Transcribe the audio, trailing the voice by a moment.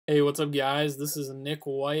Hey, what's up, guys? This is Nick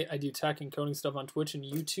White. I do tech and coding stuff on Twitch and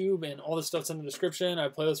YouTube, and all the stuff's in the description. I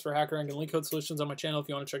have playlists for HackerRank and LeetCode solutions on my channel. If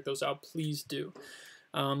you want to check those out, please do.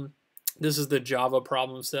 This is the Java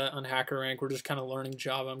problem set on HackerRank. We're just kind of learning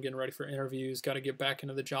Java. I'm getting ready for interviews. Got to get back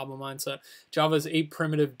into the Java mindset. Java is 8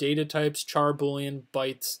 primitive data types: char, boolean,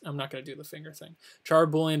 bytes. I'm not going to do the finger thing. Char,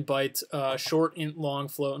 boolean, bytes, short, int, long,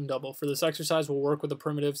 float, and double. For this exercise, we'll work with the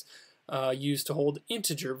primitives used to hold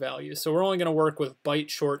integer values. So we're only going to work with byte,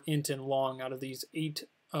 short, int, and long out of these 8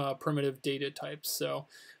 primitive data types. So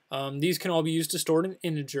these can all be used to store an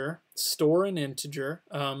integer.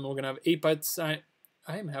 We're going to have 8 bytes.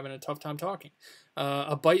 I am having a tough time talking.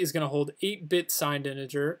 A byte is going to hold 8-bit signed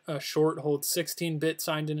integer. A short holds 16-bit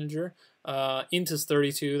signed integer. Int is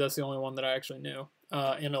 32. That's the only one that I actually knew.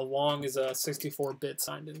 And a long is a 64-bit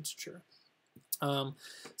signed integer.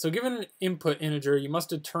 So given an input integer, you must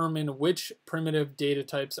determine which primitive data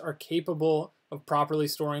types are capable of properly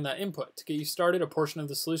storing that input. To get you started, a portion of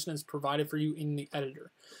the solution is provided for you in the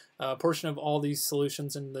editor. A portion of all these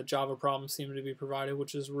solutions in the Java problem seem to be provided,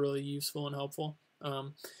 which is really useful and helpful.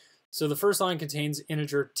 So the first line contains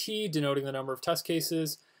integer t, denoting the number of test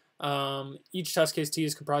cases. Each test case t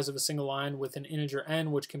is comprised of a single line with an integer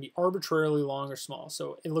n, which can be arbitrarily long or small.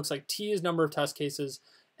 So it looks like t is number of test cases,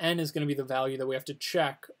 n is going to be the value that we have to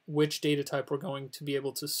check which data type we're going to be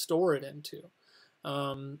able to store it into.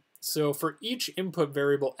 So for each input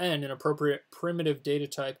variable n, an appropriate primitive data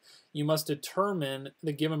type, you must determine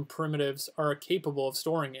the given primitives are capable of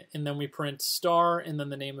storing it. And then we print star and then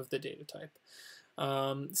the name of the data type.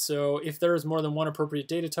 So if there is more than one appropriate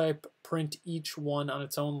data type, print each one on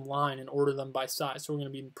its own line and order them by size. So we're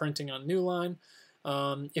going to be printing on new line.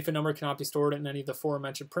 If a number cannot be stored in any of the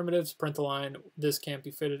aforementioned primitives, print the line, this can't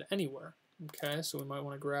be fitted anywhere. Okay, so we might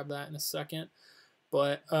want to grab that in a second.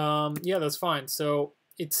 But yeah, that's fine. So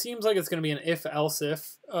it seems like it's going to be an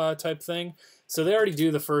if-else-if type thing. So they already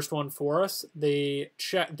do the first one for us. They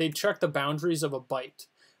check the boundaries of a byte,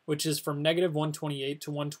 which is from -128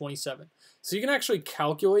 to 127. So you can actually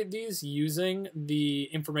calculate these using the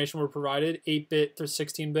information we're provided, 8-bit through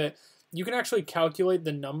 16-bit. You can actually calculate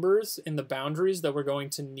the numbers in the boundaries that we're going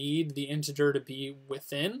to need the integer to be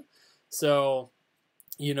within. So,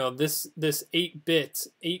 you know, this 8 bits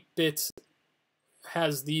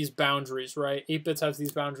has these boundaries, right? 8 bits has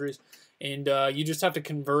these boundaries, and you just have to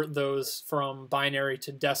convert those from binary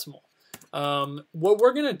to decimal. What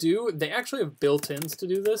we're going to do, they actually have built-ins to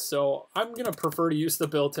do this, so I'm going to prefer to use the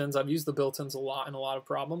built-ins. I've used the built-ins a lot in a lot of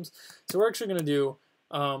problems. So we're actually going to do,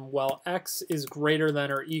 well, x is greater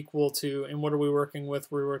than or equal to, and what are we working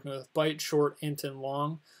with? We're working with byte, short, int, and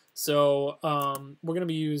long. So we're going to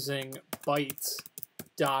be using bytes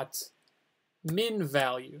dot min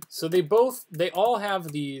value. So they all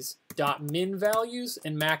have these dot min values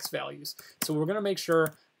and max values. So we're going to make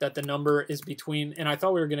sure that the number is between, and I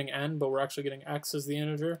thought we were getting n, but we're actually getting x as the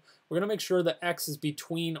integer. We're going to make sure that x is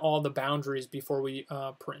between all the boundaries before we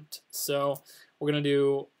print. So we're going to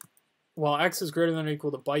do, well, x is greater than or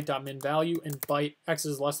equal to byte.min value, and x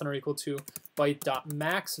is less than or equal to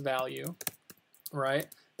byte.max value, right?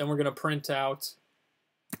 Then we're going to print out,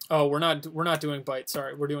 oh, we're not doing byte,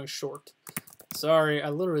 sorry, we're doing short. Sorry, I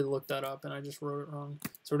literally looked that up and I just wrote it wrong.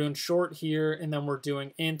 So we're doing short here, and then we're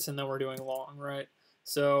doing int, and then we're doing long, right?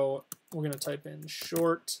 So we're going to type in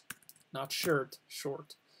short, not shirt,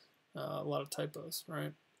 short. A lot of typos,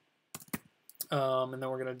 right? And then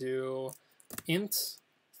we're going to do int.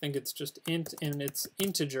 I think it's just int, and its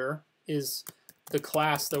integer is the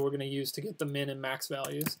class that we're going to use to get the min and max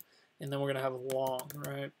values. And then we're going to have long,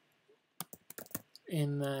 right?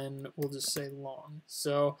 And then we'll just say long.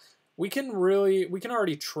 So we can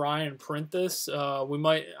already try and print this. I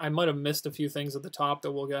might have missed a few things at the top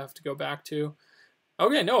that we'll have to go back to.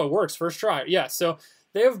 Okay, no, it works. First try. Yeah, so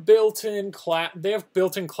they have built-in class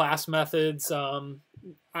methods.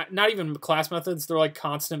 Not even class methods. They're like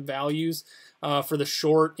constant values for the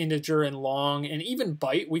short, integer, and long, and even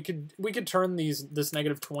byte. We could turn this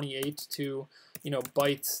 -28 to, you know,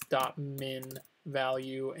 bytes.min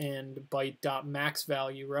value and byte.max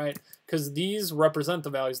value, right? Because these represent the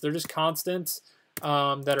values. They're just constants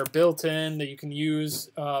that are built in that you can use.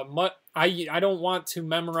 I don't want to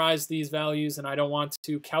memorize these values, and I don't want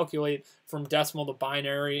to calculate from decimal to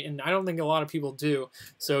binary, and I don't think a lot of people do.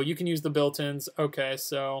 So you can use the built-ins. Okay,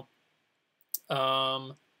 so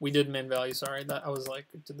we did min value. Sorry, that I was like,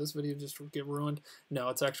 did this video just get ruined? No,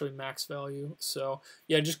 it's actually max value. So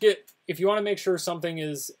yeah, just if you want to make sure something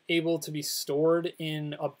is able to be stored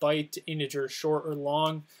in a byte, integer, short, or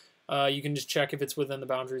long, you can just check if it's within the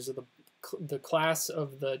boundaries of the class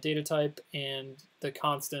of the data type and the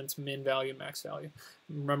constants min value, max value.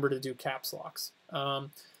 Remember to do caps locks.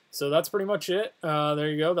 So that's pretty much it. There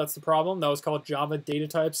you go. That's the problem. That was called Java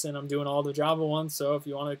Datatypes, and I'm doing all the Java ones. So if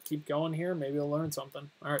you want to keep going here, maybe you'll learn something.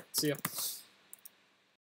 All right, see ya.